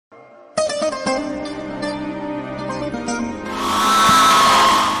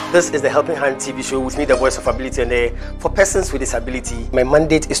This is the Helping Hand TV show with me, the voice of ability, and for persons with disability. My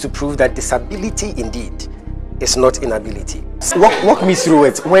mandate is to prove that disability indeed is not inability. Walk me through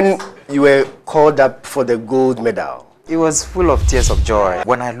it. When you were called up for the gold medal, it was full of tears of joy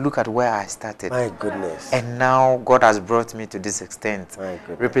when I look at where I started. My goodness. And now God has brought me to this extent, My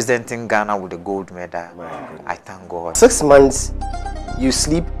goodness. representing Ghana with the gold medal. I thank God. 6 months, you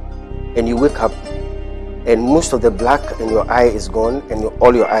sleep and you wake up, and most of the black in your eye is gone, and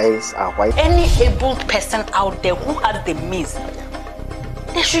all your eyes are white. Any able person out there who has the means,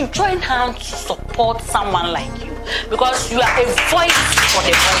 they should join hands to support someone like you, because you are a voice for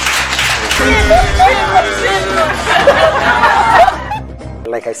the voice.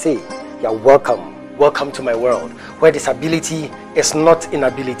 Like I say, you are welcome. Welcome to my world, where disability is not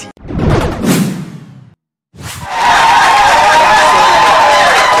inability.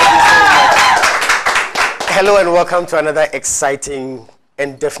 Hello and welcome to another exciting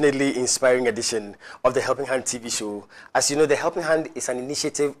and definitely inspiring edition of the Helping Hand TV show. As you know, the Helping Hand is an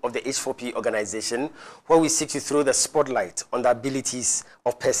initiative of the H4P organization where we seek to throw the spotlight on the abilities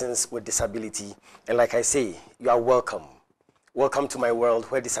of persons with disability. And like I say, you are welcome. Welcome to my world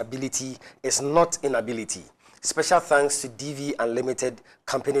where disability is not inability. Special thanks to DV Unlimited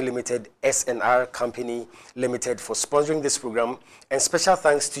Company Limited, SNR Company Limited for sponsoring this program, and special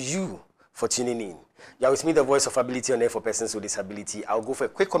thanks to you for tuning in. You are with me, the voice of ability on air for persons with disability. I'll go for a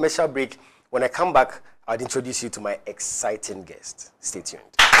quick commercial break. When I come back, I'll introduce you to my exciting guest. Stay tuned.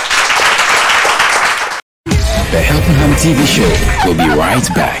 The Helping Hand TV show will be right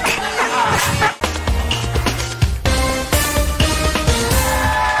back.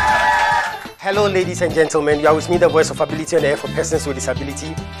 Hello, ladies and gentlemen. You are with me, the voice of ability on air for persons with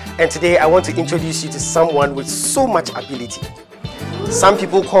disability. And today I want to introduce you to someone with so much ability. Some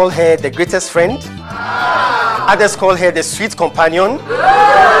people call her the greatest friend, others call her the sweet companion,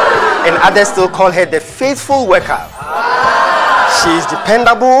 and others still call her the faithful worker. She is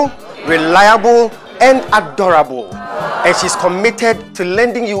dependable, reliable, and adorable, and she's committed to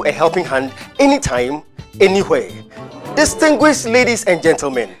lending you a helping hand anytime, anywhere. Distinguished ladies and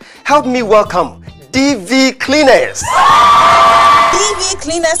gentlemen, help me welcome DV Cleaners. DV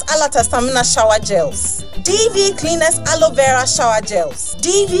Cleaners Aloe Stamina Shower Gels, DV Cleaners Aloe Vera Shower Gels,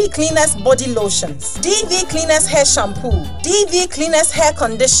 DV Cleaners Body Lotions, DV Cleaners Hair Shampoo, DV Cleaners Hair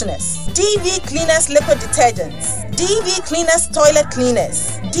Conditioners, DV Cleaners Liquid Detergents, DV Cleaners Toilet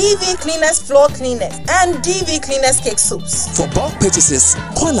Cleaners, DV Cleaners Floor Cleaners, and DV Cleaners Cake Soups. For bulk purchases,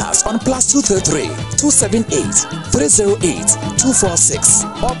 call us on +233 278 308 246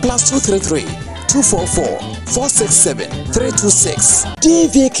 or +233 244 467 326.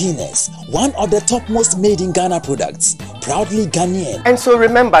 DV Cleaners, one of the topmost made in Ghana products, proudly Ghanaian. And so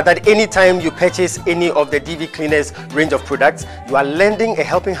remember that anytime you purchase any of the DV Cleaners range of products, you are lending a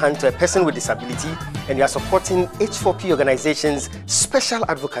helping hand to a person with disability, and you are supporting H4P organization's special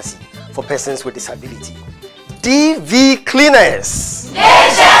advocacy for persons with disability. DV Cleaners,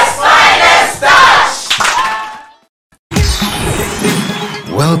 Nature's finest touch.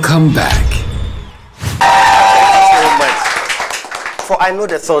 Welcome back. For I know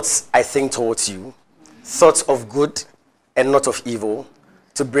the thoughts I think towards you, thoughts of good and not of evil,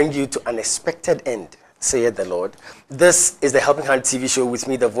 to bring you to an expected end, saith the Lord. This is the Helping Hand TV show with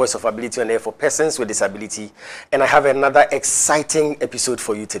me, the voice of ability on air for persons with disability, and I have another exciting episode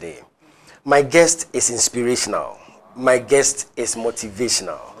for you today. My guest is inspirational. My guest is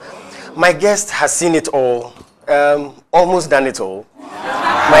motivational. My guest has seen it all, almost done it all.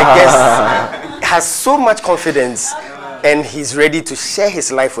 My guest has so much confidence, and he's ready to share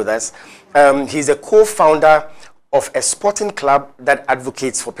his life with us. He's a co-founder of a sporting club that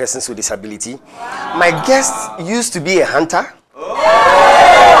advocates for persons with disability. My guest used to be a hunter.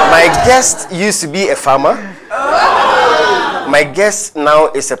 My guest used to be a farmer. My guest now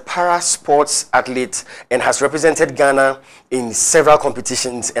is a para-sports athlete and has represented Ghana in several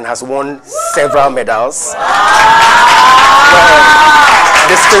competitions and has won several medals.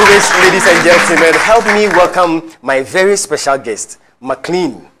 Distinguished ladies and gentlemen, help me welcome my very special guest,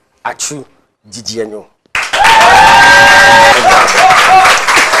 Maclean, Atsu, Maclean,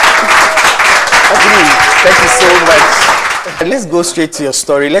 thank you so much. Let's go straight to your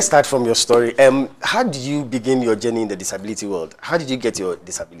story. Let's start from your story. How did you begin your journey in the disability world? How did you get your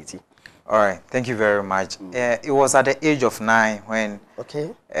disability? All right, thank you very much. It was at the age of 9 when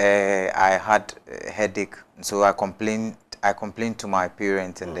I had a headache, so I complained to my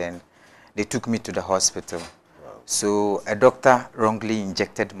parents, and then they took me to the hospital. Wow. So a doctor wrongly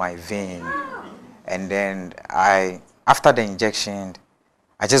injected my vein, and then after the injection,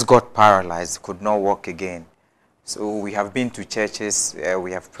 I just got paralyzed, could not walk again. So we have been to churches,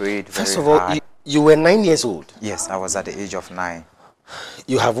 we have prayed First very of all, hard. you were 9 years old. Yes, I was at the age of 9.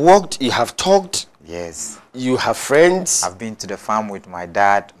 You have walked, you have talked. Yes. You have friends. I've been to the farm with my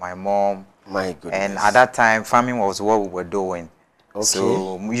dad, my mom. My goodness. And at that time, farming was what we were doing. Okay.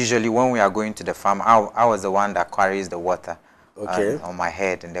 So usually when we are going to the farm, I was the one that carries the water on my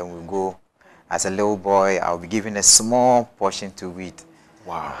head. And then we go. As a little boy, I'll be given a small portion to eat.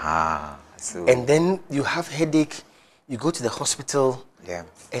 Wow. So and then you have headache, you go to the hospital, yeah,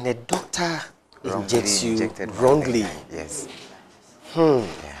 and a doctor injects you wrongly. Yes. Yeah.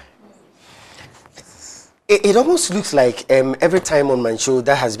 It almost looks like every time on my show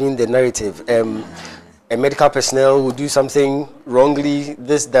that has been the narrative. A medical personnel will do something wrongly,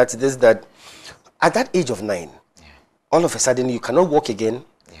 this, that. At that age of 9, all of a sudden you cannot walk again.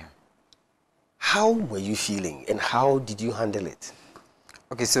 Yeah. How were you feeling and how did you handle it?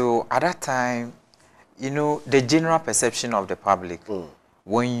 Okay, so at that time, you know, the general perception of the public,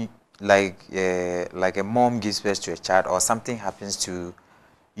 when like a mom gives birth to a child or something happens to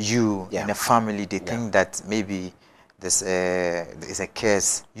you in a family, they think that maybe this is a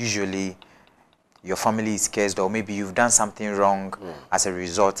curse. Usually your family is cursed, or maybe you've done something wrong as a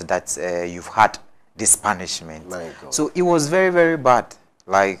result that you've had this punishment. My God. So it was very, very bad.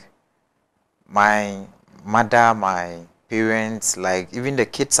 Like my mother, my parents, like even the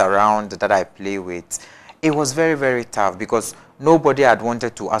kids around that I play with, it was very, very tough because nobody had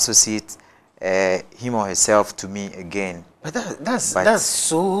wanted to associate him or herself to me again. But that's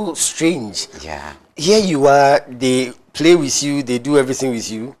so strange. Yeah. Here you are, they play with you, they do everything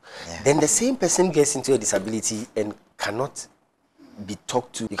with you. Yeah. Then the same person gets into a disability and cannot be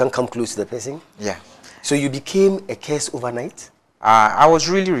talked to. You can't come close to the person. Yeah. So you became a curse overnight? I was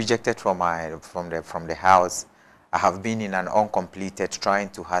really rejected from the house. I have been in an uncompleted trying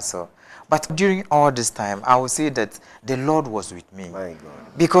to hustle. But during all this time, I would say that the Lord was with me. My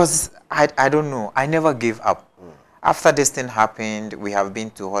God. Because I don't know, I never gave up. After this thing happened, we have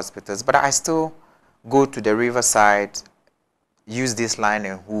been to hospitals, but I still go to the riverside, use this line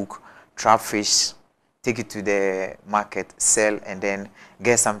and hook, trap fish, take it to the market, sell, and then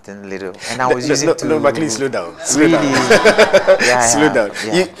get something little. And I was using to... No, Maclean, slow down. Slow down.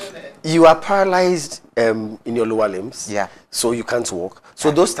 Yeah. You are paralyzed in your lower limbs. Yeah. So you can't walk.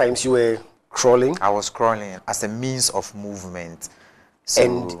 So those times you were crawling? I was crawling as a means of movement. So,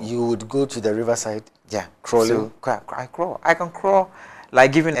 and you would go to the riverside? Yeah. Crawling? So I crawl. I can crawl,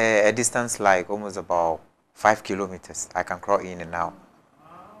 like given a distance like almost about 5 kilometers. I can crawl in and out.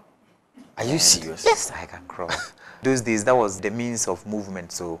 Are you serious? Yes, I can crawl. Those days, that was the means of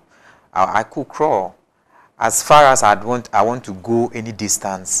movement. So I could crawl. As far as I want to go any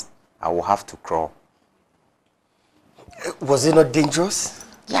distance, I will have to crawl. Was it not dangerous?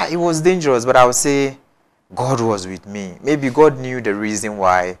 Yeah, it was dangerous, but I would say God was with me. Maybe God knew the reason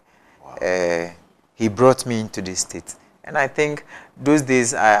why he brought me into this state. And I think those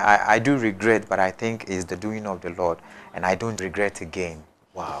days I do regret, but I think it's the doing of the Lord. And I don't regret again.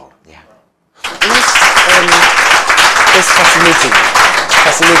 Wow. Yeah. It's fascinating.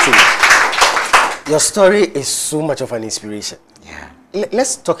 Fascinating. Your story is so much of an inspiration. Yeah.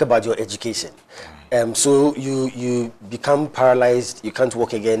 Let's talk about your education. So you become paralyzed, you can't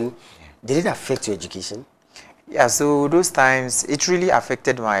walk again. Yeah. Did it affect your education? Yeah, so those times, it really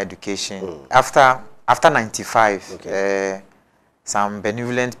affected my education. After 95, okay. Some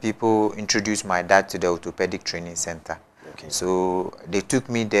benevolent people introduced my dad to the orthopedic training center. Okay. So they took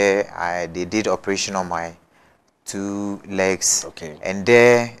me there, they did operation on my 2 legs. Okay. And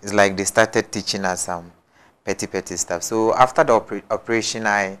there, it's like they started teaching us some petty stuff. So after the operation,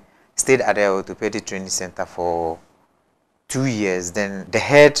 I stayed at the orthopedic training center for 2 years. Then the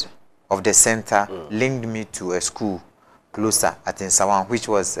head of the center linked me to a school closer at Insawan, which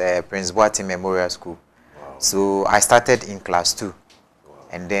was Prince Boateng Memorial School. Wow. So I started in class 2. Wow.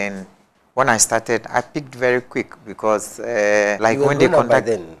 And then when I started, I picked very quick because like when they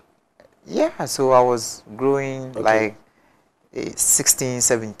contacted... Yeah, so I was growing like 16,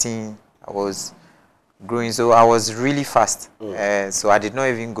 17. I was growing, so I was really fast. So I did not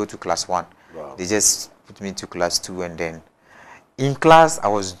even go to class 1. Wow. They just put me to class 2, and then in class,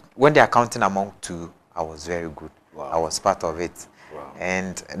 when they are counting among 2, I was very good. Wow. I was part of it. Wow.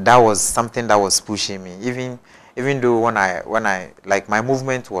 And that was something that was pushing me. Even though when I like my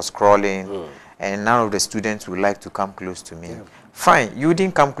movement was crawling, and none of the students would like to come close to me. Yeah. Fine, you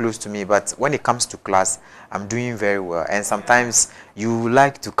didn't come close to me, but when it comes to class, I'm doing very well. And sometimes you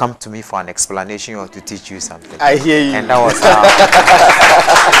like to come to me for an explanation or to teach you something. I hear you. And that was how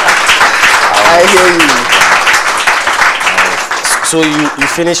I hear you. So you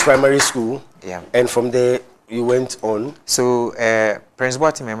finished primary school, yeah. And from there you went on? So Prince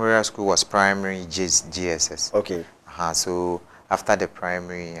Boateng Memorial School was primary GSS. Okay. So after the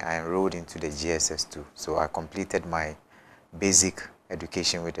primary, I enrolled into the GSS too. So I completed my basic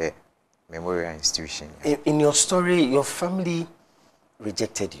education with the memorial institution. In your story, your family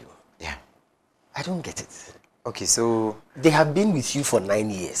rejected you. Yeah. I don't get it. Okay, so... They have been with you for 9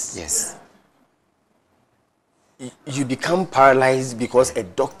 years. Yes. You become paralyzed because a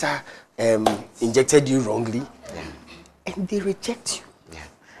doctor injected you wrongly. Yeah. And they reject you. Yeah.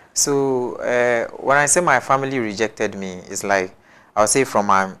 So when I say my family rejected me, it's like, I would say from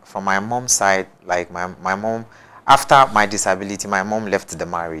my mom's side, like my mom, after my disability, my mom left the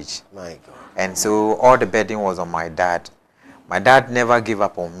marriage. My God. And so all the burden was on my dad. My dad never gave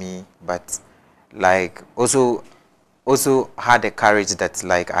up on me, but like also had the courage that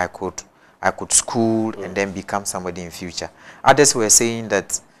like I could school and then become somebody in future. Others were saying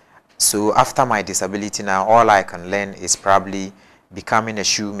that, so after my disability now, all I can learn is probably becoming a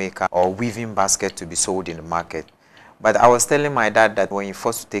shoemaker or weaving basket to be sold in the market. But I was telling my dad that when he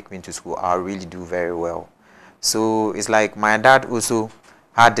forced to take me to school, I'll really do very well. So it's like my dad also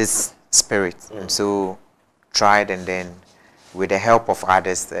had this spirit, and so tried, and then with the help of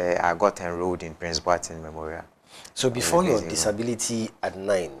others, I got enrolled in Prince Boateng Memorial. So before your disability at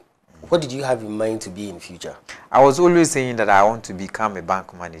 9, what did you have in mind to be in future? I was always saying that I want to become a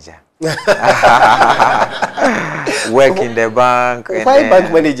bank manager. Work in the bank. Why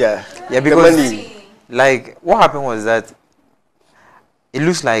bank manager? Yeah, because like what happened was that it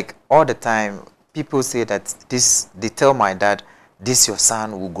looks like all the time people say that they tell my dad, this your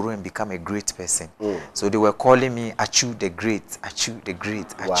son will grow and become a great person. So they were calling me Atsu the Great, Atsu the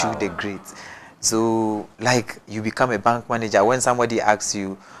Great, Atsu the Great. So like you become a bank manager. When somebody asks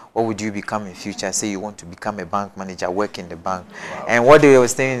you, what would you become in future? Say you want to become a bank manager, work in the bank. And what they were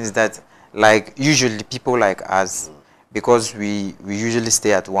saying is that like usually people like us, because we usually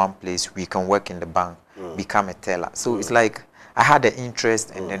stay at one place, we can work in the bank, become a teller. So it's like I had the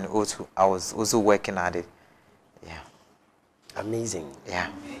interest, and then also I was also working at it. Yeah. Amazing. Yeah.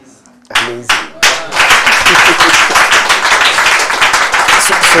 Amazing.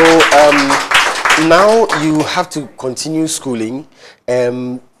 so now you have to continue schooling.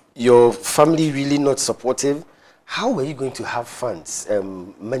 Your family really not supportive. How were you going to have funds,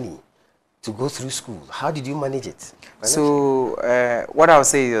 money to go through school? How did you manage it? So what I would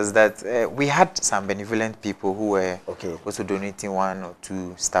say is that we had some benevolent people who were also donating 1 or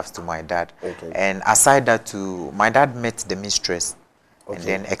 2 staffs to my dad. And aside that too, my dad met the mistress and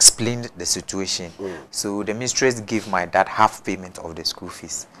then explained the situation. So the mistress gave my dad half payment of the school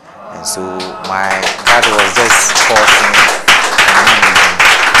fees. And so my dad was just forcing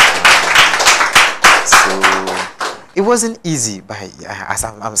it wasn't easy, but as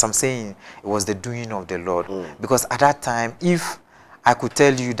I'm saying, it was the doing of the Lord. Because at that time, if I could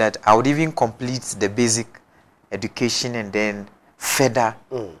tell you that I would even complete the basic education and then further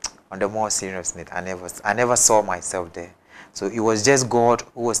on the more serious note, I never saw myself there. So it was just God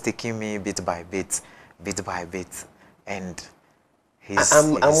who was taking me bit by bit, and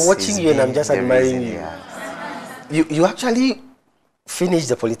I'm watching you and I'm just admiring you. You actually finished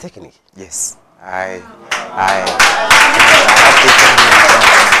the Polytechnic? Yes. I have taken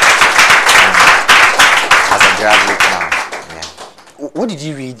as a graduate now. Yeah. What did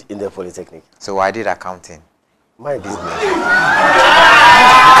you read in the Polytechnic? So I did accounting. My business.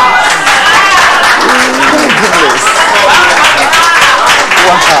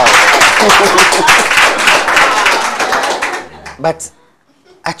 Wow. But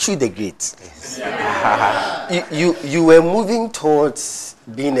actually the Great. Yes. you were moving towards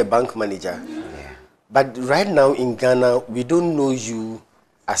being a bank manager. But right now in Ghana, we don't know you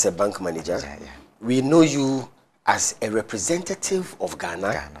as a bank manager. We know you as a representative of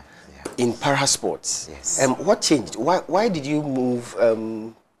Ghana, in parasports. Yes. What changed? Why did you move,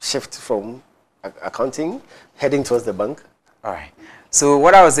 shift from accounting, heading towards the bank? All right. So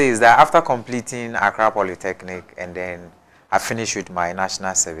what I would say is that after completing Accra Polytechnic and then I finished with my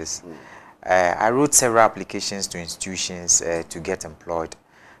national service, I wrote several applications to institutions to get employed.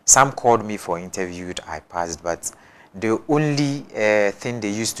 Some called me for interview, I passed, but the only thing they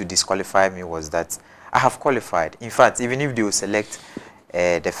used to disqualify me was that I have qualified. In fact, even if they will select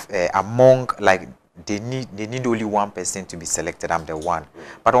among, like, they need only one person to be selected, I'm the one.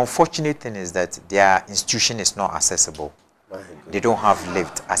 But unfortunate thing is that their institution is not accessible. They don't have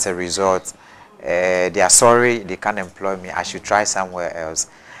lift. As a result, they are sorry, they can't employ me. I should try somewhere else.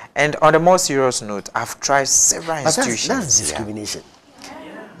 And on a more serious note, I've tried several institutions. That's discrimination.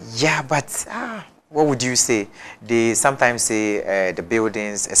 Yeah, but what would you say? They sometimes say the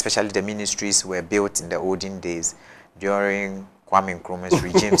buildings, especially the ministries, were built in the olden days during Kwame Nkrumah's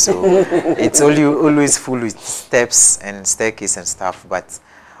regime. So it's always full with steps and staircase and stuff, but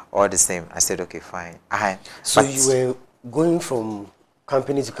all the same, I said, okay, fine. So you were going from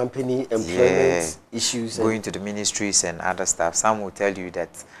company to company, employment issues? Going to the ministries and other stuff. Some will tell you that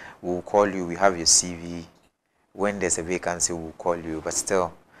we'll call you, we have your CV. When there's a vacancy, we'll call you. But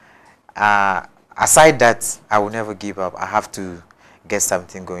still, aside that, I will never give up. I have to get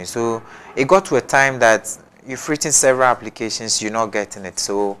something going. So it got to a time that you've written several applications, you're not getting it.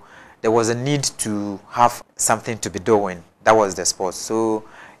 So there was a need to have something to be doing. That was the spot. So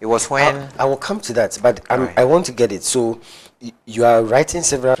it was when... I will come to that, but I want to get it. So you are writing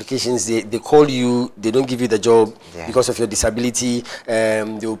several applications. They call you, they don't give you the job because of your disability. They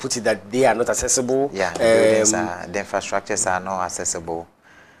will put it that they are not accessible. Yeah, the infrastructures are not accessible.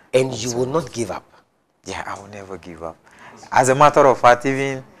 And you will not give up? Yeah, I will never give up. As a matter of fact,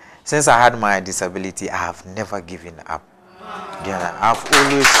 even since I had my disability, I have never given up. Yeah, I've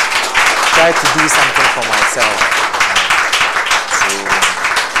always tried to do something for myself.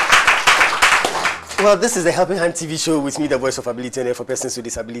 Well, this is the Helping Hand TV show with me, the voice of ability and for persons with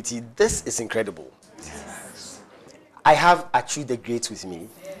disability. This is incredible. I have Atsu the Great with me.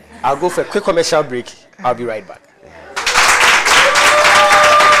 I'll go for a quick commercial break. I'll be right back.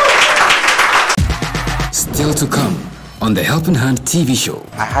 Still to come on the Helping Hand TV show.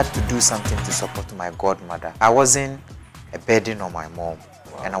 I had to do something to support my godmother. I wasn't a burden on my mom,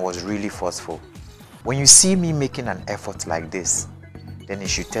 and I was really forceful. When you see me making an effort like this, then it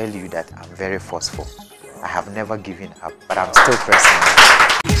should tell you that I'm very forceful. I have never given up, but I'm still pressing.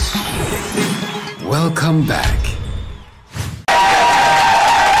 Welcome back.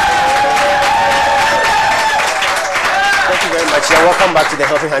 Thank you very much. You're welcome back to the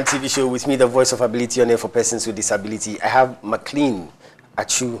Helping Hand TV show with me, the voice of ability on air for persons with disability. I have Maclean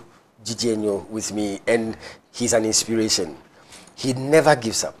Atsu Gigenyo with me, and he's an inspiration. He never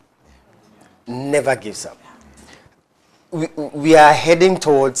gives up. Never gives up. We are heading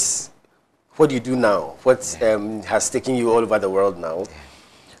towards what you do now, what has taken you all over the world now.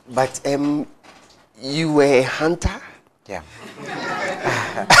 But you were a hunter? Yeah.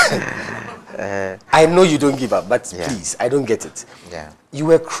 I know you don't give up, but please, I don't get it. Yeah. You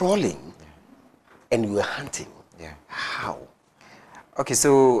were crawling and you were hunting. Yeah. How? Okay,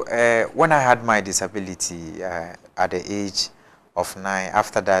 so when I had my disability at the age of 9,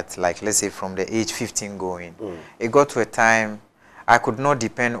 after that, like let's say from the age 15 going, it got to a time I could not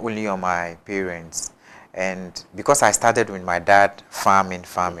depend only on my parents. And because I started with my dad farming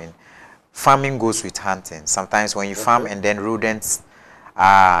goes with hunting. Sometimes when you farm and then rodents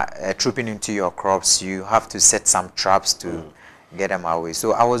are trooping into your crops, you have to set some traps to get them away.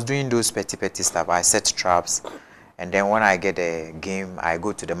 So I was doing those petty stuff. I set traps, and then when I get a game, I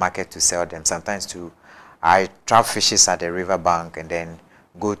go to the market to sell them. Sometimes I trap fishes at the river bank and then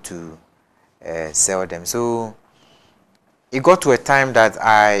go to sell them. So it got to a time that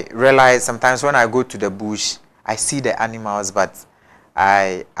I realized sometimes when I go to the bush, I see the animals, but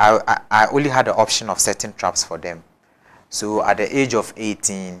I only had the option of setting traps for them. So at the age of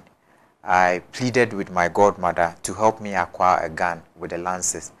 18, I pleaded with my godmother to help me acquire a gun with the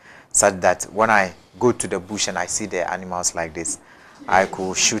lances, such that when I go to the bush and I see the animals like this, I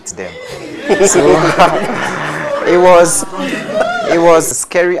could shoot them. So it was a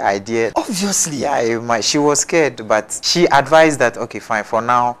scary idea. Obviously. Yeah, she was scared, but she advised that, okay, fine, for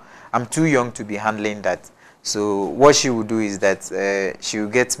now, I'm too young to be handling that. So what she would do is that she will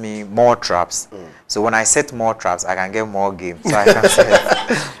get me more traps. So when I set more traps, I can get more game. So I can set.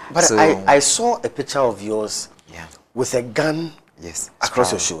 But so, I saw a picture of yours with a gun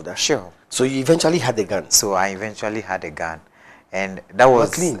across your shoulder. Sure. So you eventually had a gun. So I eventually had a gun. And that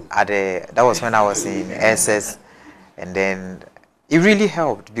was that was when I was in SS, and then it really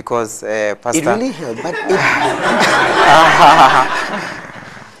helped because Pastor. It really helped, but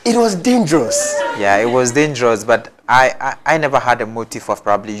it was dangerous. Yeah, it was dangerous, but I never had a motive of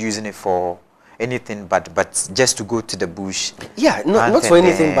probably using it for anything but just to go to the bush. Yeah, not for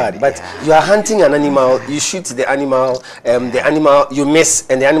anything bad, but you are hunting an animal, you shoot the animal you miss,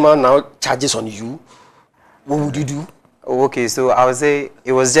 and the animal now charges on you. What would you do? Okay, so I would say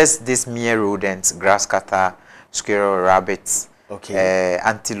it was just this mere rodents, grass cutter, squirrel, rabbits,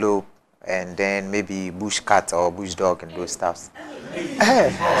 antelope, and then maybe bush cat or bush dog and those stuffs.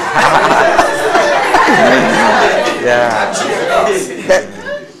 Yeah.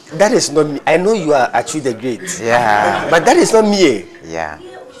 That is not me. I know you are actually the Great. Yeah. But that is not me. Yeah.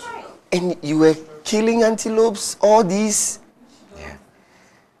 And you were killing antelopes, all these. Yeah.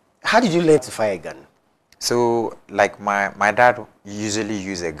 How did you learn to fire a gun? So, like my dad usually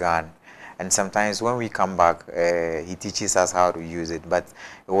use a gun, and sometimes when we come back, he teaches us how to use it. But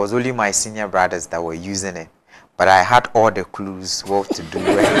it was only my senior brothers that were using it. But I had all the clues what to do. So,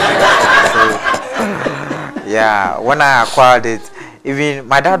 yeah, when I acquired it, even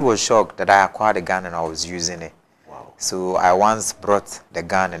my dad was shocked that I acquired a gun and I was using it. Wow. So I once brought the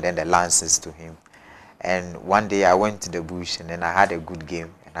gun and then the lances to him. And one day I went to the bush and then I had a good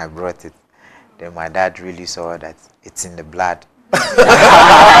game and I brought it. Then my dad really saw that it's in the blood.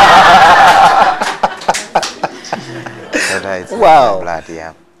 Wow. Blood,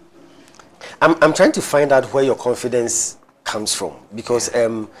 yeah. I'm trying to find out where your confidence comes from, because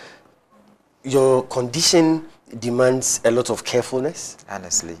your condition demands a lot of carefulness.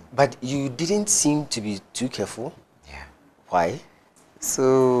 Honestly. But you didn't seem to be too careful. Yeah. Why?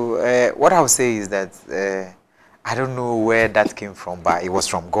 So what I would say is that I don't know where that came from, but it was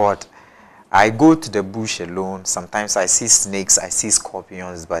from God. I go to the bush alone. Sometimes I see snakes, I see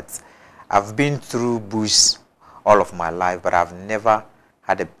scorpions, but I've been through bush all of my life, but I've never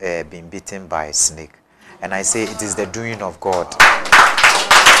had been bitten by a snake. And I say it is the doing of God.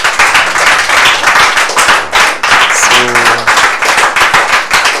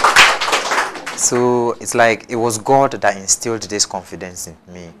 So it's like it was God that instilled this confidence in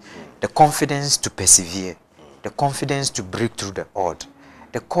me. The confidence to persevere. The confidence to break through the odd.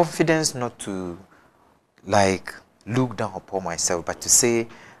 The confidence not to like look down upon myself, but to say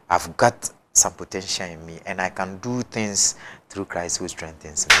I've got some potential in me and I can do things through Christ who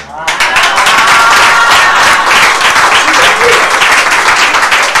strengthens me.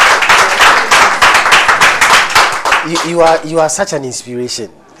 You are such an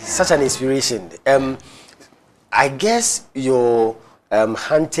inspiration. Such an inspiration. I guess your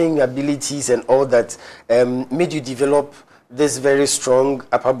hunting abilities and all that made you develop this very strong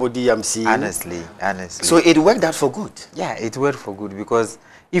upper body I'm seeing. Honestly. So it worked out for good. Yeah, it worked for good, because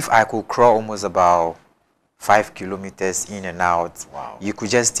if I could crawl almost about 5 kilometers in and out, wow, you could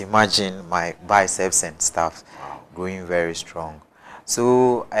just imagine my biceps and stuff growing very strong.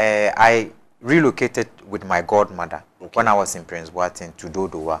 So I relocated with my godmother when I was in Prince Boateng to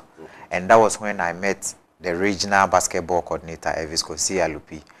Dodowa. And that was when I met the regional basketball coordinator, Elvis Kosi,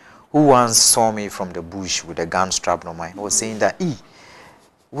 who once saw me from the bush with a gun strapped on my head. He was saying that,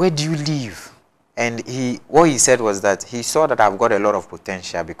 where do you live? And what he said was that he saw that I've got a lot of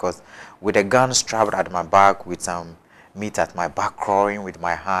potential, because with a gun strapped at my back, with some meat at my back, crawling with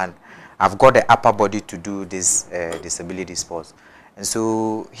my hand, I've got the upper body to do this disability sports. And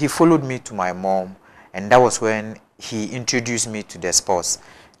so he followed me to my mom, and that was when he introduced me to the sports.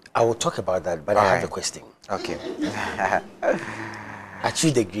 I will talk about that, but I have a question. Okay.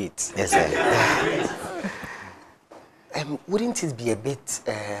 Atsu the Great. Yes, sir. Wouldn't it be a bit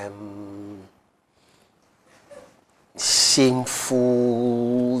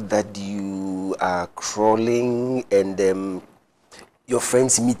shameful that you are crawling and your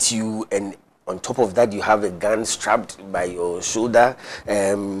friends meet you, and on top of that you have a gun strapped by your shoulder,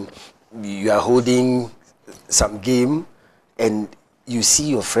 you are holding some game, and you see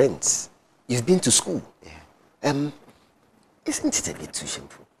your friends, you've been to school. Yeah. Isn't it a bit too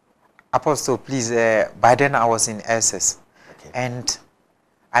shameful? Apostle, please, by then I was in SS, and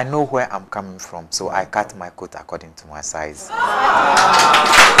I know where I'm coming from, so I cut my coat according to my size.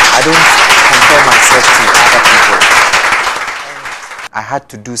 I don't compare myself to other people. I had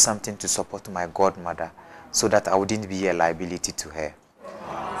to do something to support my godmother so that I wouldn't be a liability to her.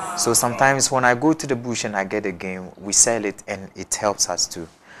 So sometimes when I go to the bush and I get a game, we sell it and it helps us too.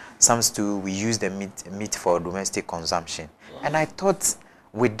 Some too, we use the meat for domestic consumption. And I thought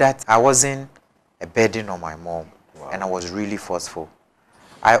with that, I wasn't a burden on my mom. And I was really forceful.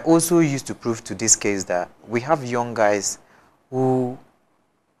 I also used to prove to this case that we have young guys who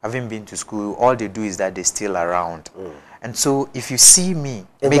haven't been to school. All they do is that they're still around. And so if you see me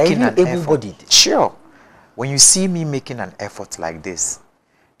making an effort, sure, when you see me making an effort like this,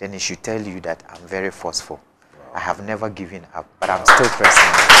 then it should tell you that I'm very forceful. I have never given up, but I'm still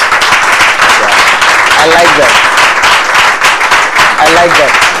pressing. I like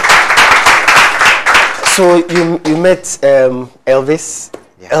that. So you met Elvis.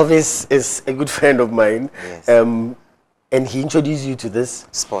 Yeah. Elvis is a good friend of mine. Yes. And he introduced you to this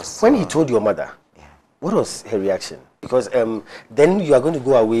sports. When he told your mother, what was her reaction? Because then you are going to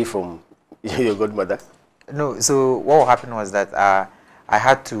go away from your godmother. No, so what happened was that I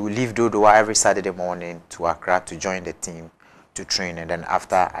had to leave Dodowa every Saturday morning to Accra to join the team to train, and then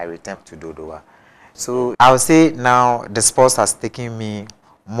after I returned to Dodowa. So I would say now the sports has taken me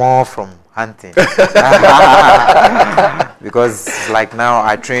more from hunting. Because like now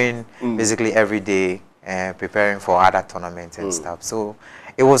I train basically every day preparing for other tournaments and stuff. So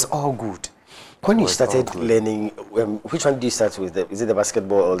it was all good. When you started learning, which one did you start with? Is it the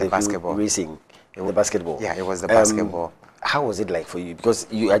basketball or the basketball racing? The basketball. Yeah, it was the basketball. How was it like for you? Because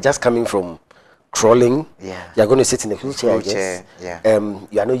you are just coming from crawling. Yeah. You are going to sit in a wheelchair, I guess. Yeah.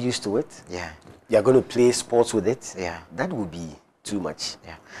 You are not used to it. Yeah. You are going to play sports with it. Yeah. That would be too much.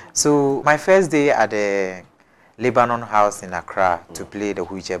 Yeah. So my first day at the Lebanon house in Accra to play the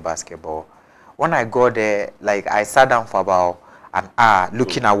wheelchair basketball. When I got there, like I sat down for about an hour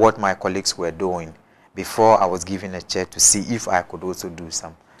looking at what my colleagues were doing before I was given a chair to see if I could also do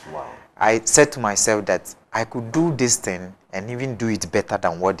some. Wow. I said to myself that I could do this thing and even do it better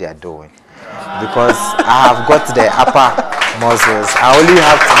than what they are doing. Because I have got the upper muscles. I only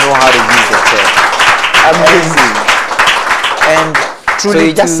have to know how to use the chair. Amazing. And truly, so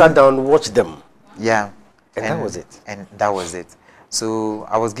you just sat down, watched them. Yeah. And that was it. And that was it. So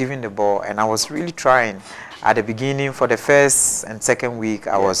I was given the ball and I was really trying. At the beginning, for the first and second week,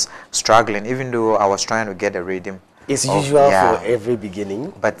 I was struggling, even though I was trying to get the rhythm. It's usual for every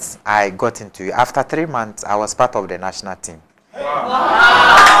beginning. But I got into it. After 3 months, I was part of the national team.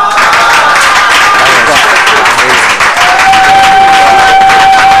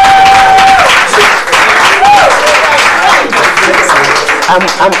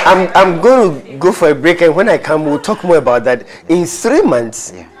 I'm going to go for a break, and when I come, we'll talk more about that. In 3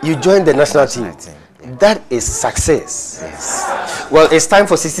 months, you joined the national team. That is success. Yes. Well, it's time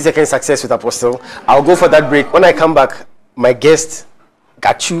for 60 Second Success with Apostle. I'll go for that break. When I come back, my guest,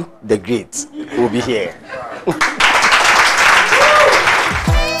 Atsu the Great, will be here.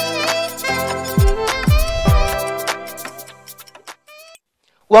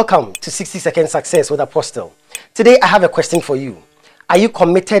 Welcome to 60 Second Success with Apostle. Today, I have a question for you. Are you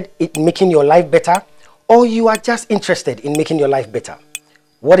committed in making your life better, or you are just interested in making your life better?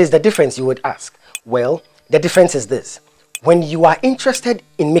 What is the difference, you would ask? Well, the difference is this. When you are interested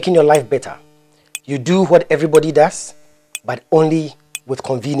in making your life better, you do what everybody does, but only with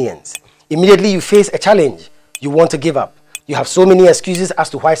convenience. Immediately you face a challenge, you want to give up. You have so many excuses as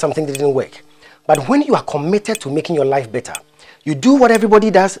to why something didn't work. But when you are committed to making your life better, you do what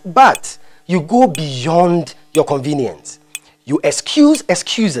everybody does, but you go beyond your convenience. You excuse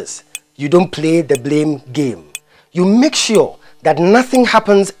excuses. You don't play the blame game. You make sure that nothing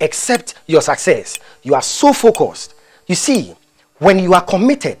happens except your success. You are so focused. You see, when you are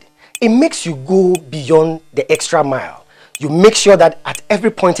committed, it makes you go beyond the extra mile. You make sure that at every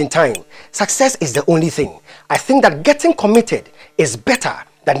point in time, success is the only thing. I think that getting committed is better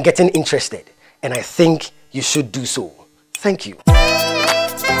than getting interested. And I think you should do so. Thank you.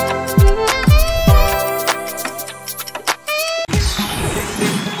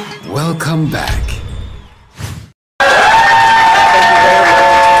 Welcome back.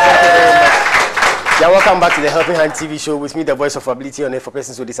 Yeah, welcome back to the Helping Hand TV show. With me, the voice of ability on air for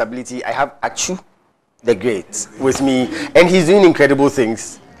persons with disability. I have Atsu the Great with me, and he's doing incredible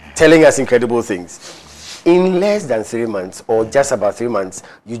things, telling us incredible things. In less than 3 months, or just about 3 months,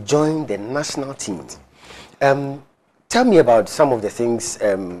 you joined the national team. Tell me about some of the things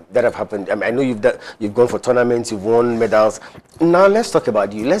that have happened. I know you've gone for tournaments, you've won medals. Now let's talk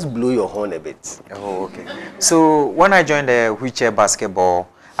about you. Let's blow your horn a bit. Oh, okay. So when I joined the wheelchair basketball,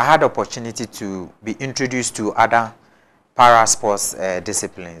 I had the opportunity to be introduced to other para sports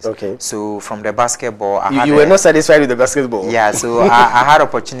disciplines. Okay. So from the basketball, you were not satisfied with the basketball. Yeah. So I had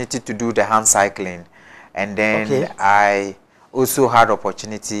opportunity to do the hand cycling, and then I also had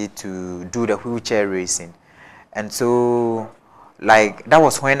opportunity to do the wheelchair racing. And so, like, that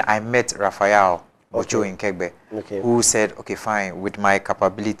was when I met Raphael Ocho in Kegbe, who said, okay, fine, with my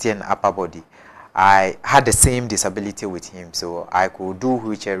capability and upper body, I had the same disability with him, so I could do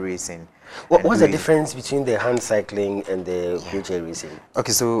wheelchair racing. What's the difference between the hand cycling and the wheelchair racing?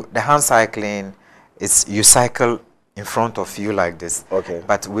 Okay, so the hand cycling is you cycle in front of you like this. Okay.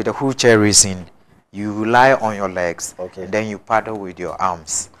 But with the wheelchair racing, you lie on your legs, and then you paddle with your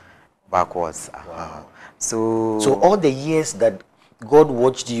arms backwards. Wow. So all the years that God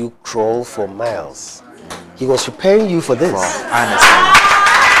watched you crawl for miles, He was preparing you for this. Honestly.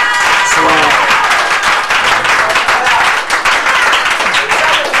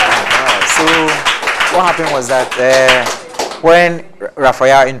 So what happened was that when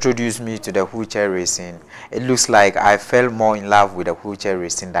Raphael introduced me to the wheelchair racing, it looks like I fell more in love with the wheelchair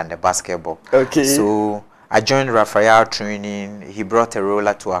racing than the basketball. Okay. So I joined Raphael training. He brought a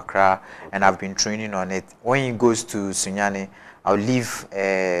roller to Accra, and I've been training on it. When he goes to Sunyani, I'll leave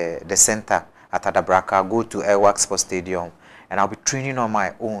the center at Adabraka, go to Airwork Sports Stadium, and I'll be training on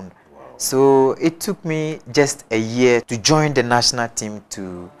my own. Wow. So it took me just a year to join the national team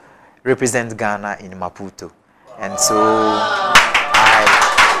to represent Ghana in Maputo. And so I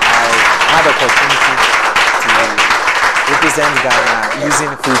had the opportunity to represent Ghana using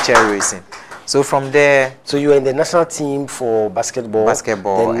wheelchair racing. So from there... So you were in the national team for basketball?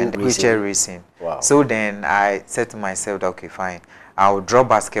 Basketball and wheelchair racing. Wow. So then I said to myself, okay, fine. I'll drop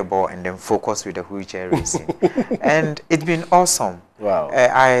basketball and then focus with the wheelchair racing. And it's been awesome. Wow.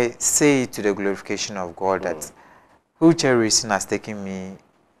 I say to the glorification of God that wheelchair racing has taken me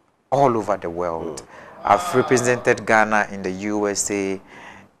all over the world. I've represented Ghana in the USA,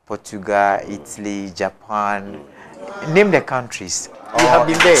 Portugal, Italy, Japan. Name the countries. You have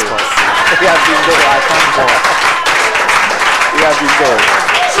been there. You have been there. I thank God. You have been there.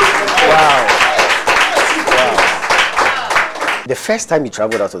 Wow. Wow. The first time you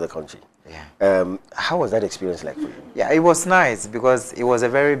traveled out of the country, how was that experience like for you? Yeah, it was nice because it was a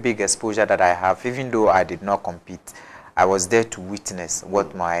very big exposure that I have. Even though I did not compete, I was there to witness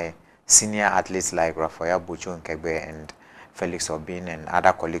what my senior athletes like Raphael Bocho Nkegbe and Felix Obin and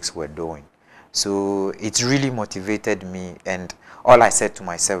other colleagues were doing. So it really motivated me, and all I said to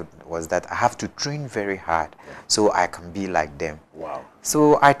myself was that I have to train very hard so I can be like them. Wow.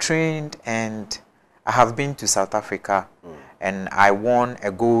 So I trained, and I have been to South Africa, and I won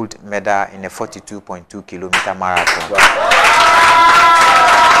a gold medal in a 42.2 kilometer marathon. Wow.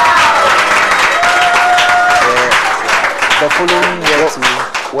 The following year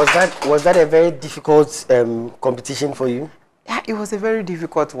was that a very difficult competition for you? Yeah, it was a very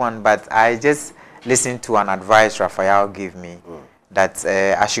difficult one, but I just listened to an advice Raphael gave me that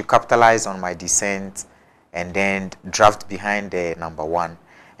I should capitalize on my descent and then draft behind the number one.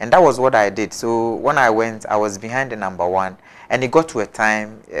 And that was what I did. So when I went, I was behind the number one, and it got to a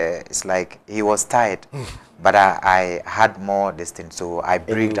time, it's like he was tired, but I had more distance, so I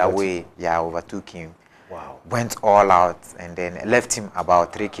braked away, overtook him. Wow. Went all out and then left him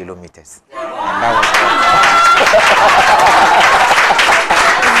about 3 kilometers. And that was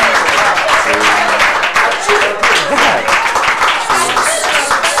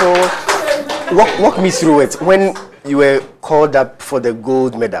So walk me through it. When you were called up for the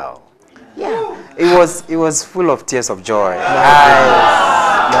gold medal. Yeah. It was full of tears of joy.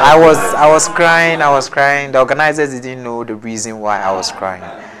 I was crying. The organizers didn't know the reason why I was crying.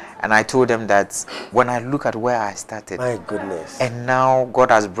 And I told them that when I look at where I started, my goodness, and now God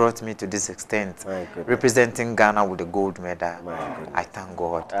has brought me to this extent, representing Ghana with a gold medal, I thank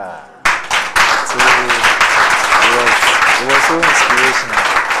God. So it was so inspirational.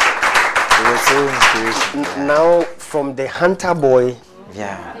 Now, from the hunter boy,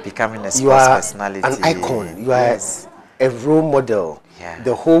 becoming a sports personality, an icon. You are a role model. Yeah.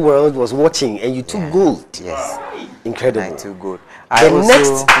 The whole world was watching, and you took gold. Yes, incredible. I took gold.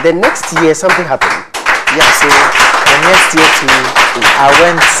 The next year, something happened. Yeah, so the next year too, I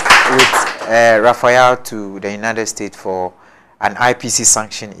went with Raphael to the United States for an IPC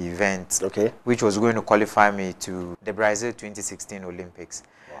sanctioned event, which was going to qualify me to the Brazil 2016 Olympics.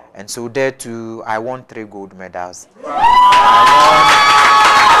 Wow. And so there too, I won 3 gold medals. Oh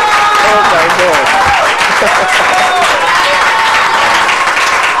my God.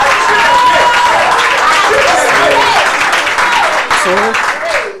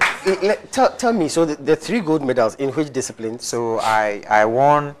 So, tell me, so the 3 gold medals, in which disciplines? So I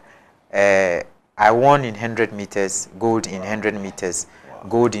won in 100 meters, gold in 100 meters,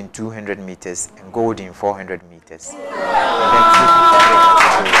 gold in 200 meters, and gold in 400 meters. So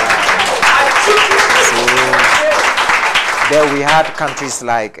there we had countries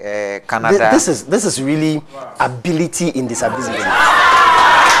like Canada. This is really ability in disability.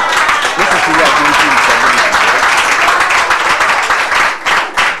 This is really ability in disability.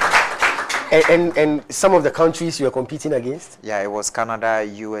 And some of the countries you are competing against? Yeah, it was Canada,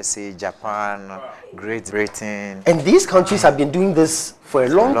 USA, Japan, Great Britain. And these countries have been doing this for a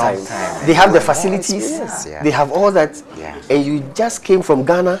long time. They have the facilities, they have all that, and you just came from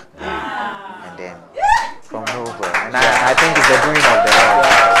Ghana. And then from nowhere. And I think it's the dream of the Lord.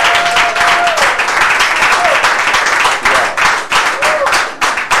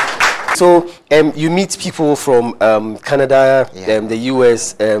 So you meet people from Canada, the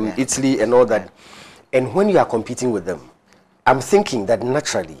US, Italy, and all that. And when you are competing with them, I'm thinking that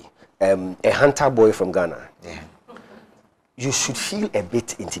naturally, a hunter boy from Ghana, you should feel a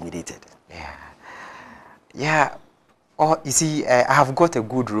bit intimidated. Yeah. Oh, you see, I have got a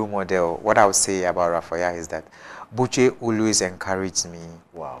good role model. What I would say about Raphael is that Boche always encouraged me.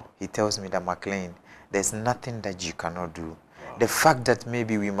 Wow. He tells me that, Maclean, there's nothing that you cannot do. The fact that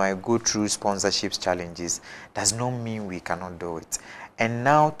maybe we might go through sponsorships challenges does not mean we cannot do it. And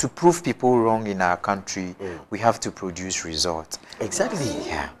now, to prove people wrong in our country, we have to produce results. Exactly.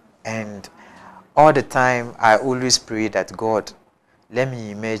 Yeah. And all the time, I always pray that God, let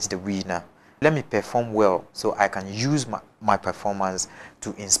me emerge the winner. Let me perform well so I can use my performance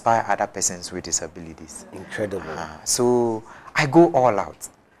to inspire other persons with disabilities. Incredible. So I go all out.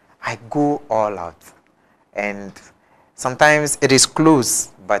 I go all out. And sometimes it is close,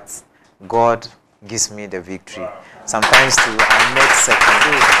 but God gives me the victory. Sometimes too, I make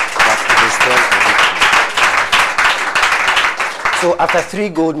second, but it is still a victory. So after 3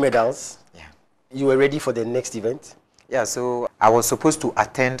 gold medals, Yeah. you were ready for the next event? Yeah, so I was supposed to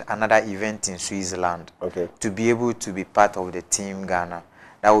attend another event in Switzerland. Okay. To be able to be part of the team Ghana.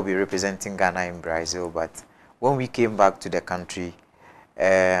 That will be representing Ghana in Brazil. But when we came back to the country,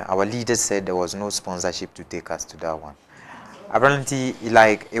 our leaders said there was no sponsorship to take us to that one. Apparently,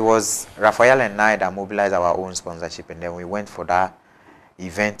 like, it was Raphael and I that mobilized our own sponsorship, and then we went for that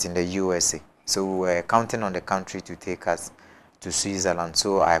event in the USA. So we were counting on the country to take us to Switzerland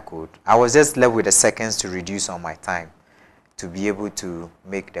so I was just left with the seconds to reduce on my time to be able to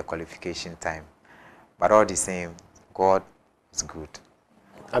make the qualification time. But all the same, God is good.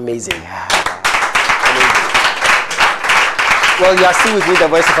 Amazing. Yeah. Amazing. Well, you are still with me, the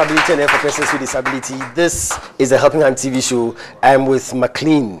voice of ability and help for persons with disability. This is the Helping Hand TV show. I am with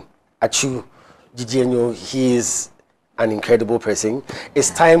Maclean, Atsu, Gigienyo. He is an incredible person. It's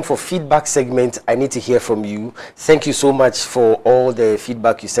time for feedback segment. I need to hear from you. Thank you so much for all the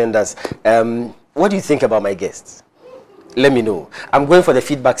feedback you send us. What do you think about my guests? Let me know. I'm going for the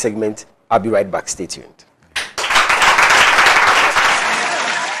feedback segment. I'll be right back. Stay tuned.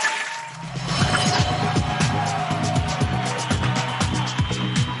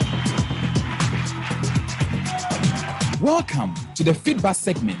 Welcome to the feedback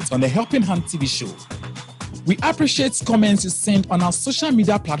segment on the Helping Hand TV show. We appreciate comments you send on our social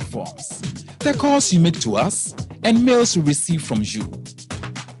media platforms, the calls you make to us, and mails we receive from you.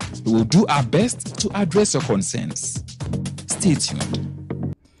 We will do our best to address your concerns. Stay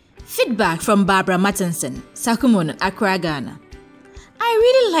tuned. Feedback from Barbara Mattinson, Sakumon, Accra, Ghana. I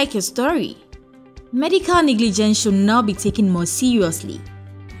really like your story. Medical negligence should now be taken more seriously.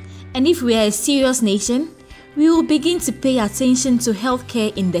 And if we are a serious nation, we will begin to pay attention to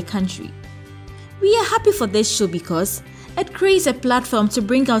healthcare in the country. We are happy for this show because it creates a platform to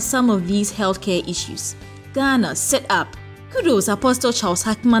bring out some of these healthcare issues. Ghana, set up. Kudos Apostle Charles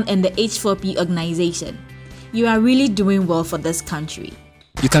Hackman and the H4P organization. You are really doing well for this country.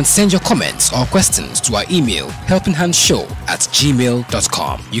 You can send your comments or questions to our email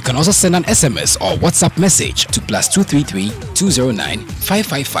helpinghandshow@gmail.com. You can also send an SMS or WhatsApp message to +233 209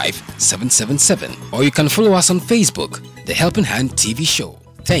 555 777, or you can follow us on Facebook, The Helping Hand TV Show.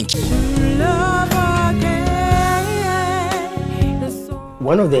 Thank you.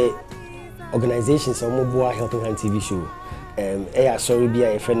 One of the organizations on Mobile Helping Hand TV Show, sorry, be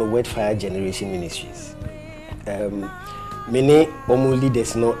a friend of Wetfire Generation Ministries. Many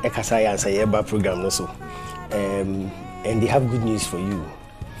leaders know Ekasaya and Sayeba program also, and they have good news for you.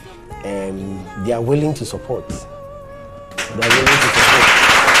 They are willing to support. They are willing to support.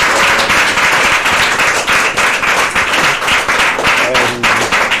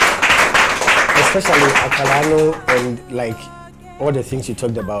 Especially Akalano and like all the things you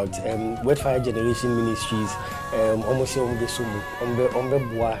talked about. Wetfire Generation Ministries, almost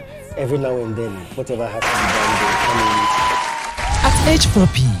every now and then, whatever has to be done, they come in. At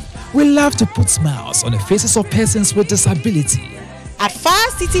H4P, we love to put smiles on the faces of persons with disability. At Far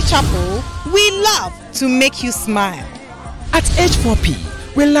City Chapel, we love to make you smile. At H4P,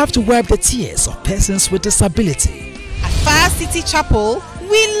 we love to wipe the tears of persons with disability. At Far City Chapel,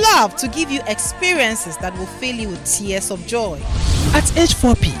 we love to give you experiences that will fill you with tears of joy. At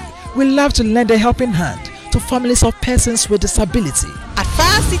H4P, we love to lend a helping hand to families of persons with disability. At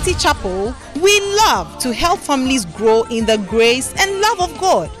Far City Chapel, we love to help families grow in the grace and love of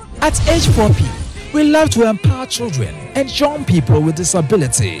God. At H4P, we love to empower children and young people with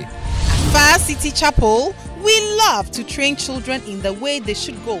disability. At Far City Chapel, we love to train children in the way they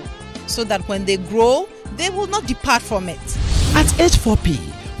should go, so that when they grow, they will not depart from it. At H4P,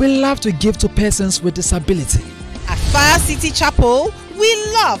 we love to give to persons with disability. At Far City Chapel, we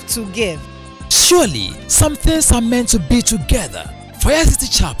love to give. Surely, some things are meant to be together. Fire City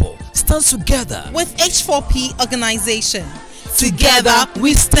Chapel stands together with H4P organization. Together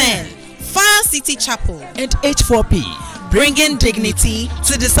we stand. Fire City Chapel and H4P, bringing dignity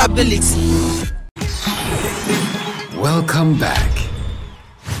to disability. Welcome back.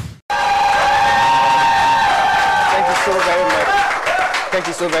 Thank you so very much.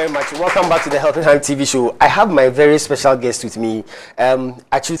 so very much. Welcome back to the Helping Hand TV show. I have my very special guest with me.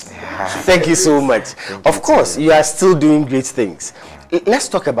 Atsu, thank you so much. Of course, you are still doing great things. Let's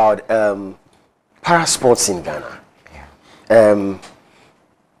talk about para sports in Ghana.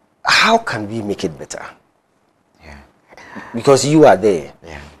 How can we make it better? Because you are there.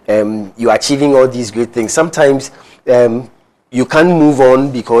 You are achieving all these great things. Sometimes you can't move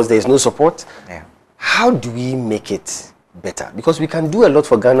on because there's no support. How do we make it better? Because we can do a lot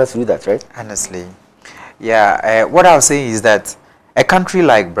for Ghana through that, right? Honestly, what I'll say is that a country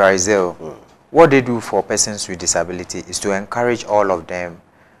like Brazil, what they do for persons with disability is to encourage all of them,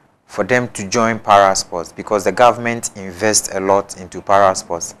 for them to join para sports, because the government invests a lot into para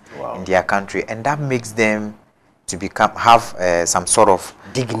sports in their country, and that makes them to have some sort of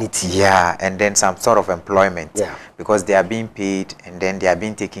dignity, and then some sort of employment, because they are being paid and then they are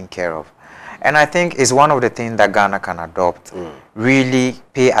being taken care of. And I think it's one of the things that Ghana can adopt. Really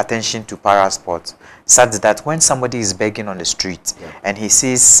pay attention to para sports, such that when somebody is begging on the street and he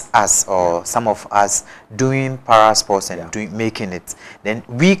sees us or some of us doing para sports and making it, then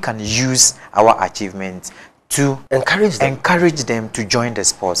we can use our achievements to encourage them to join the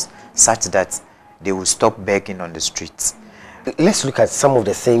sports, such that they will stop begging on the streets. Let's look at some of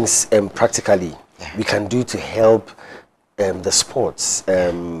the things practically we can do to help the sports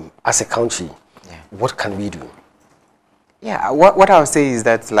as a country. What can we do? What I would say is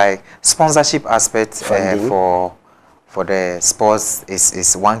that, like, sponsorship aspect for the sports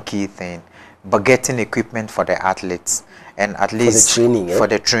is one key thing, but getting equipment for the athletes, and at least for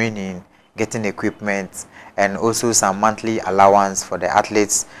the training, getting equipment, and also some monthly allowance for the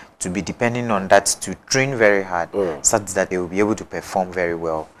athletes to be depending on that to train very hard, such that they will be able to perform very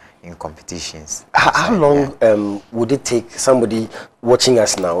well in competitions. How long would it take somebody watching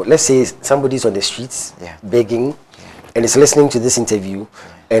us now? Let's say somebody's on the streets begging and is listening to this interview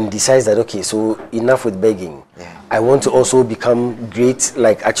and decides that, okay, so enough with begging. I want to also become great,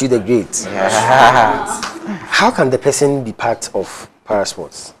 like Atsu the Great. How can the person be part of para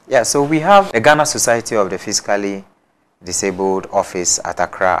sports? So we have the Ghana Society of the Physically Disabled office at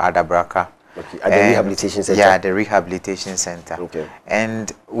Accra, Adabraka. At the rehabilitation center? The rehabilitation center.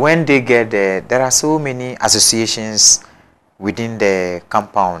 And when they get there are so many associations within the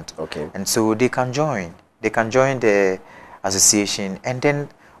compound. And so they can join. They can join the association. And then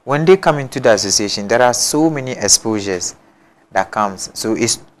when they come into the association, there are so many exposures that comes. So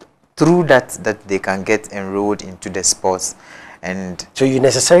it's through that they can get enrolled into the sports. And so you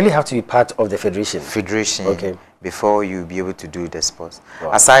necessarily have to be part of the federation? Before you be able to do the sports.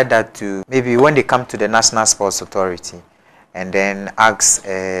 Aside that, to maybe when they come to the National Sports Authority and then ask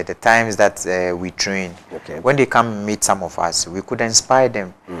the times that we train, when they come meet some of us, we could inspire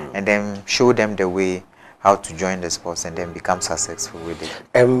them and then show them the way how to join the sports and then become successful with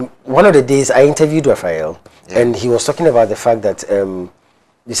it. One of the days I interviewed Raphael, and he was talking about the fact that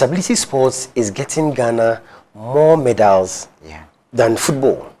disability sports is getting Ghana more medals than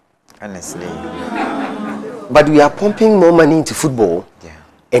football. Honestly. But we are pumping more money into football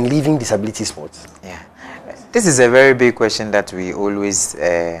and leaving disability sports. This is a very big question that we always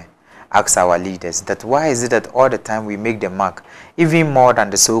ask our leaders, that why is it that all the time we make the mark, even more than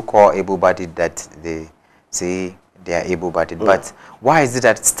the so-called able-bodied that they say they are able-bodied, but why is it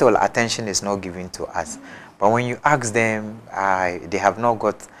that still attention is not given to us? But when you ask them, they have not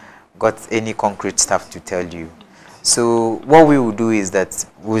got any concrete stuff to tell you. So what we will do is that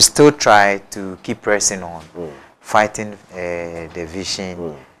we'll still try to keep pressing on, fighting the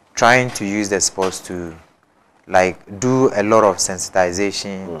vision, trying to use the sports to, like, do a lot of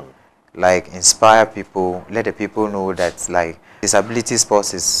sensitization, like inspire people, let the people know that, like, disability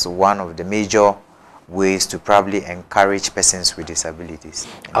sports is one of the major ways to probably encourage persons with disabilities.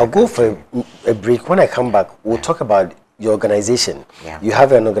 I'll go for a break. When I come back, we'll talk about your organization. You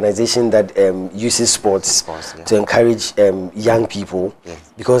have an organization that uses sports to encourage young people,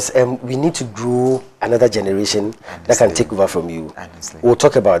 because we need to grow another generation that can take over from you. We'll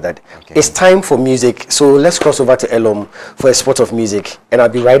talk about that. It's time for music, so let's cross over to Elom for a spot of music, and I'll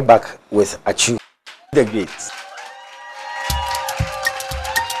be right back with Atsu the Great.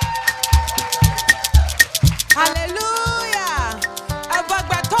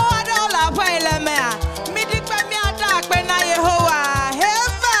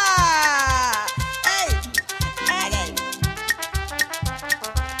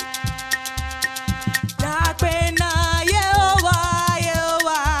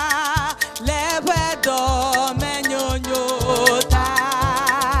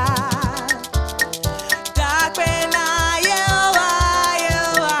 Dark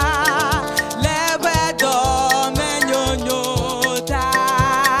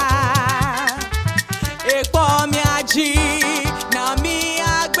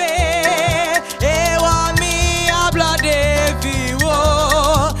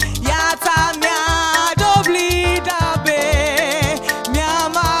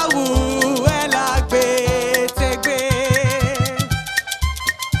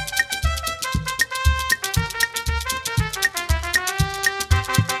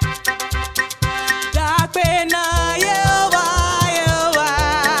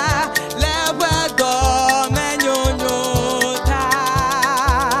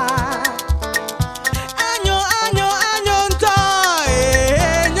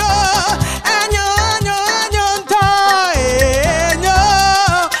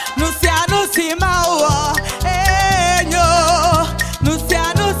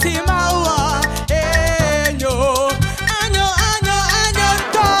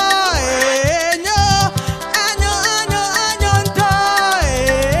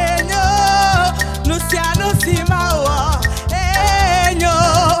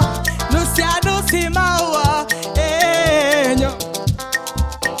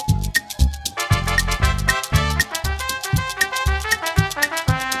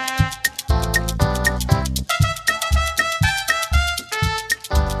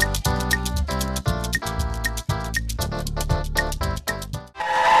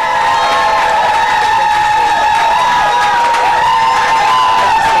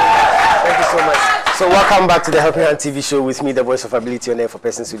So welcome back to the Helping Hand TV show with me, the voice of ability on air for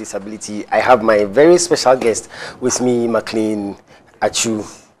persons with disability. I have my very special guest with me, Maclean, Atsu,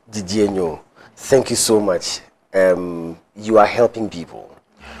 Didienyo. Thank you so much. You are helping people.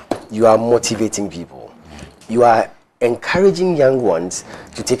 You are motivating people. You are encouraging young ones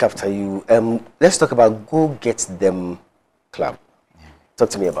to take after you. Let's talk about Go Get Them Club.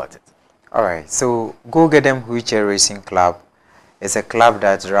 Talk to me about it. All right. So Go Get Them Wheelchair Racing Club is a club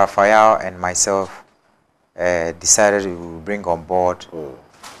that Raphael and myself decided to bring on board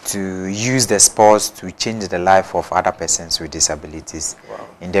to use the sports to change the life of other persons with disabilities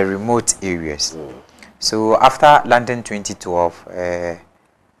in the remote areas. So after London 2012,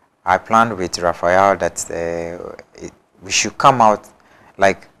 I planned with Raphael that we should come out,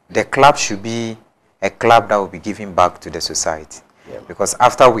 like the club should be a club that will be giving back to the society. Because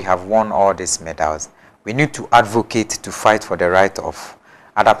after we have won all these medals, we need to advocate to fight for the right of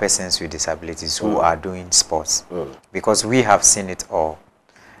other persons with disabilities who are doing sports. Because we have seen it all.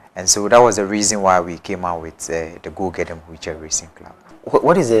 And so that was the reason why we came out with the Go Get Them Wheelchair Racing Club.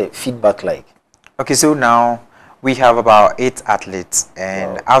 What is the feedback like? Okay, so now we have about 8 athletes.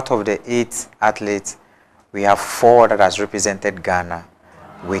 And out of the 8 athletes, we have 4 that has represented Ghana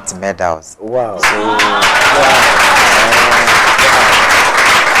with medals. Wow. So,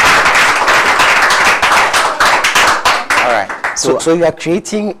 all right. So you are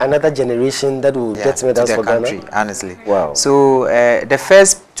creating another generation that will get medals for country, Ghana? honestly. Wow. So the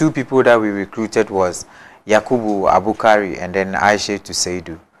first 2 people that we recruited was Yakubu Abukari and then Aisha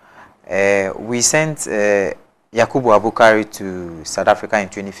Tuseidu. We sent Yakubu Abukari to South Africa in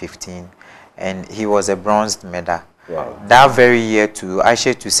 2015, and he was a bronze medal. Wow. That very year too,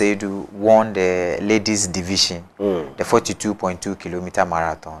 Aisha Tuseidu won the ladies division, the 42.2 kilometer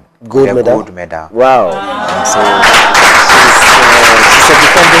marathon. Gold medal? Gold medal. Wow. And so she's a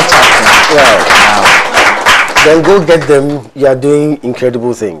defending champion. Wow. Now. Then Go Get Them, you are doing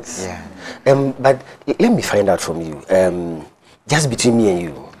incredible things. Yeah. But let me find out from you, just between me and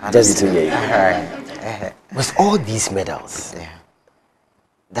you, just between me and you. Right. With all these medals,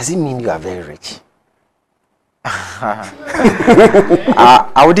 does it mean you are very rich? I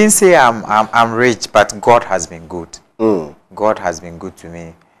wouldn't say I'm rich, but God has been good. God has been good to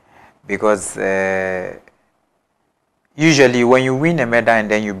me, because usually when you win a medal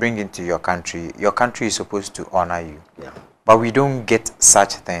and then you bring it to your country is supposed to honor you. But we don't get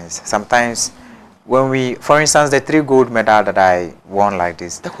such things. Sometimes when we, for instance, the 3 gold medal that I won like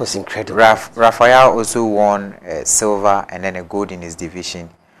this, that was incredible. Raphael also won silver and then a gold in his division.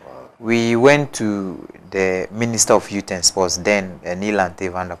 We went to the Minister of Youth and Sports, then Neelante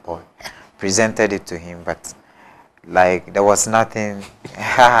van der Poel, presented it to him, but like there was nothing.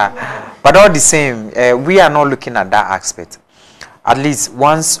 But all the same, we are not looking at that aspect. At least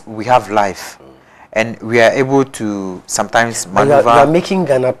once we have life and we are able to sometimes maneuver. You are making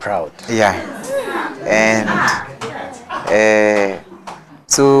Ghana proud. Yeah. And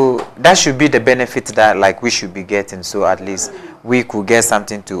so that should be the benefit that like we should be getting. So at least we could get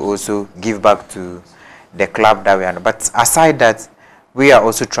something to also give back to the club that we are. But aside that, we are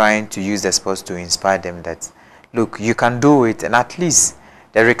also trying to use the sports to inspire them that, look, you can do it, and at least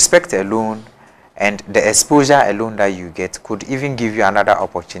the respect alone and the exposure alone that you get could even give you another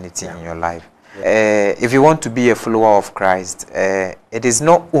opportunity in your life. If you want to be a follower of Christ, it is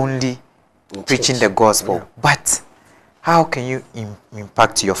not only preaching the gospel, but how can you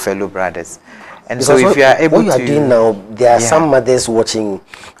impact your fellow brothers? And because so if you are able what you are doing now, there are some mothers watching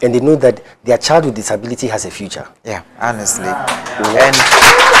and they know that their child with disability has a future. Yeah, honestly. And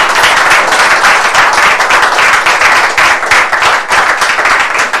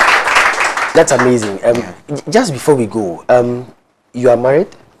that's amazing. Just before we go, you are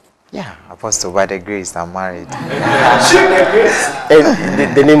married? Yeah, Apostle, by the grace, I'm married.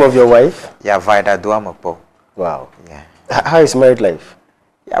 And the name of your wife? Yeah, Vida Duamopo. Wow. Yeah. How is married life?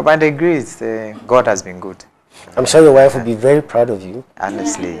 Yeah, by the grace, God has been good. I'm sure your wife will be very proud of you.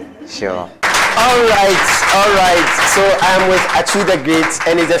 Honestly, sure. All right. So I'm with Atsu the Great,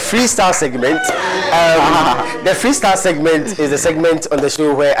 and it's a freestyle segment. The freestyle segment is a segment on the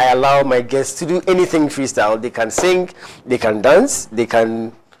show where I allow my guests to do anything freestyle. They can sing, they can dance, they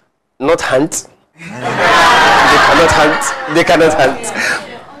can not hunt. They cannot hunt.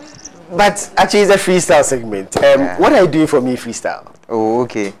 But actually, it's a freestyle segment. What are you doing for me, freestyle? Oh,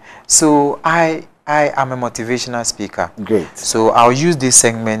 okay. So I am a motivational speaker. Great. So I'll use this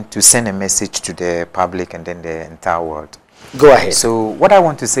segment to send a message to the public and then the entire world. Go ahead. So what I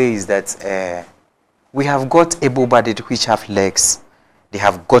want to say is that we have got able-bodied which have legs. They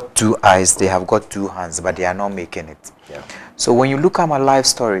have got 2 eyes. They have got 2 hands, but they are not making it. Yeah. So when you look at my life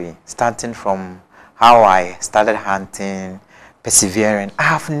story, starting from how I started hunting, persevering. I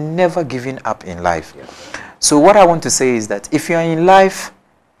have never given up in life. Yeah. So what I want to say is that if you are in life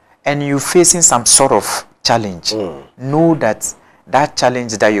and you're facing some sort of challenge, know that that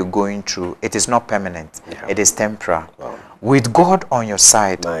challenge that you're going through, it is not permanent. Yeah. It is temporary. Wow. With God on your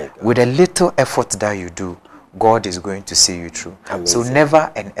side, with a little effort that you do, God is going to see you through. Amazing. So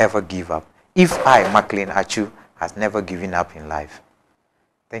never and ever give up. If I, Maclean Atsu, has never given up in life.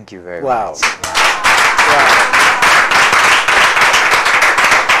 Thank you very much. Wow.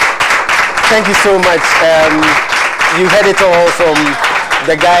 Thank you so much. You heard it all from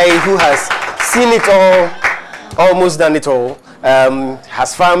the guy who has seen it all, almost done it all,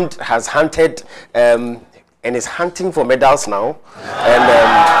 has farmed, has hunted, and is hunting for medals now, and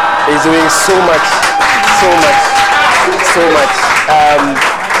is doing so much.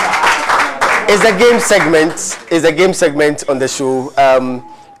 It's a game segment. It's a game segment on the show.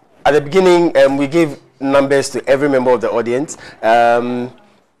 At the beginning, we gave numbers to every member of the audience.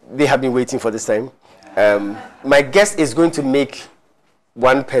 They have been waiting for this time. My guest is going to make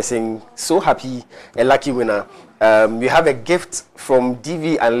one person so happy, a lucky winner. You have a gift from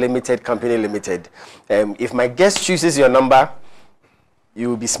DV Unlimited Company Limited. If my guest chooses your number, you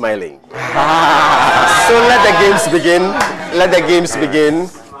will be smiling. So let the games begin. Let the games begin.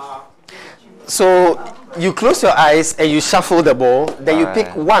 So you close your eyes and you shuffle the ball. Then you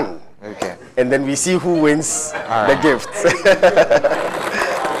pick one. Okay. And then we see who wins the gift.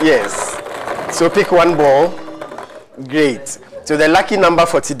 Yes. So pick one ball. Great. So the lucky number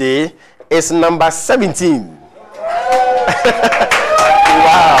for today is number 17. Wow.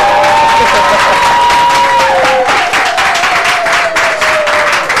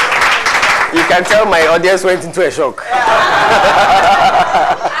 You can tell my audience went into a shock.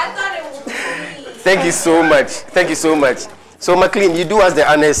 Thank you so much. Thank you so much. So Maclean, you do us the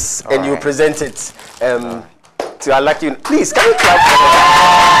honors and you present it to our lucky. Please, can you clap for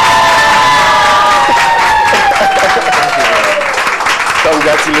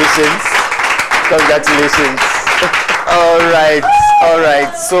Congratulations. Congratulations. All right.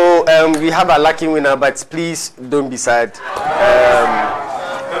 So we have a lucky winner, but please don't be sad.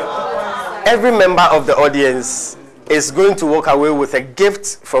 Every member of the audience is going to walk away with a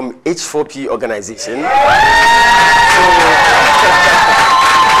gift from H4P organization.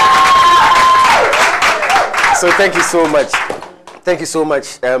 So thank you so much. Thank you so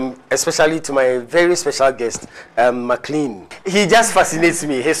much, especially to my very special guest, Maclean. He just fascinates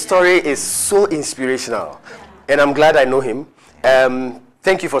me. His story is so inspirational, and I'm glad I know him.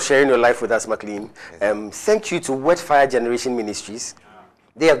 Thank you for sharing your life with us, Maclean. Thank you to Wet Fire Generation Ministries.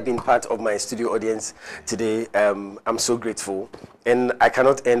 They have been part of my studio audience today. I'm so grateful. And I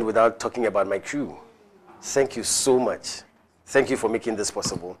cannot end without talking about my crew. Thank you so much. Thank you for making this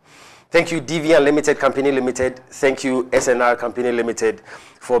possible. Thank you, DV Unlimited Company Limited. Thank you, SNR Company Limited,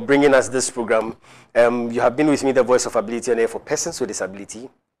 for bringing us this program. You have been with me, the voice of ability on air for persons with disability.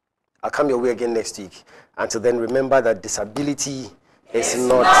 I'll come your way again next week. Until then, remember that disability is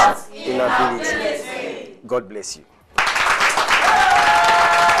not inability. God bless you.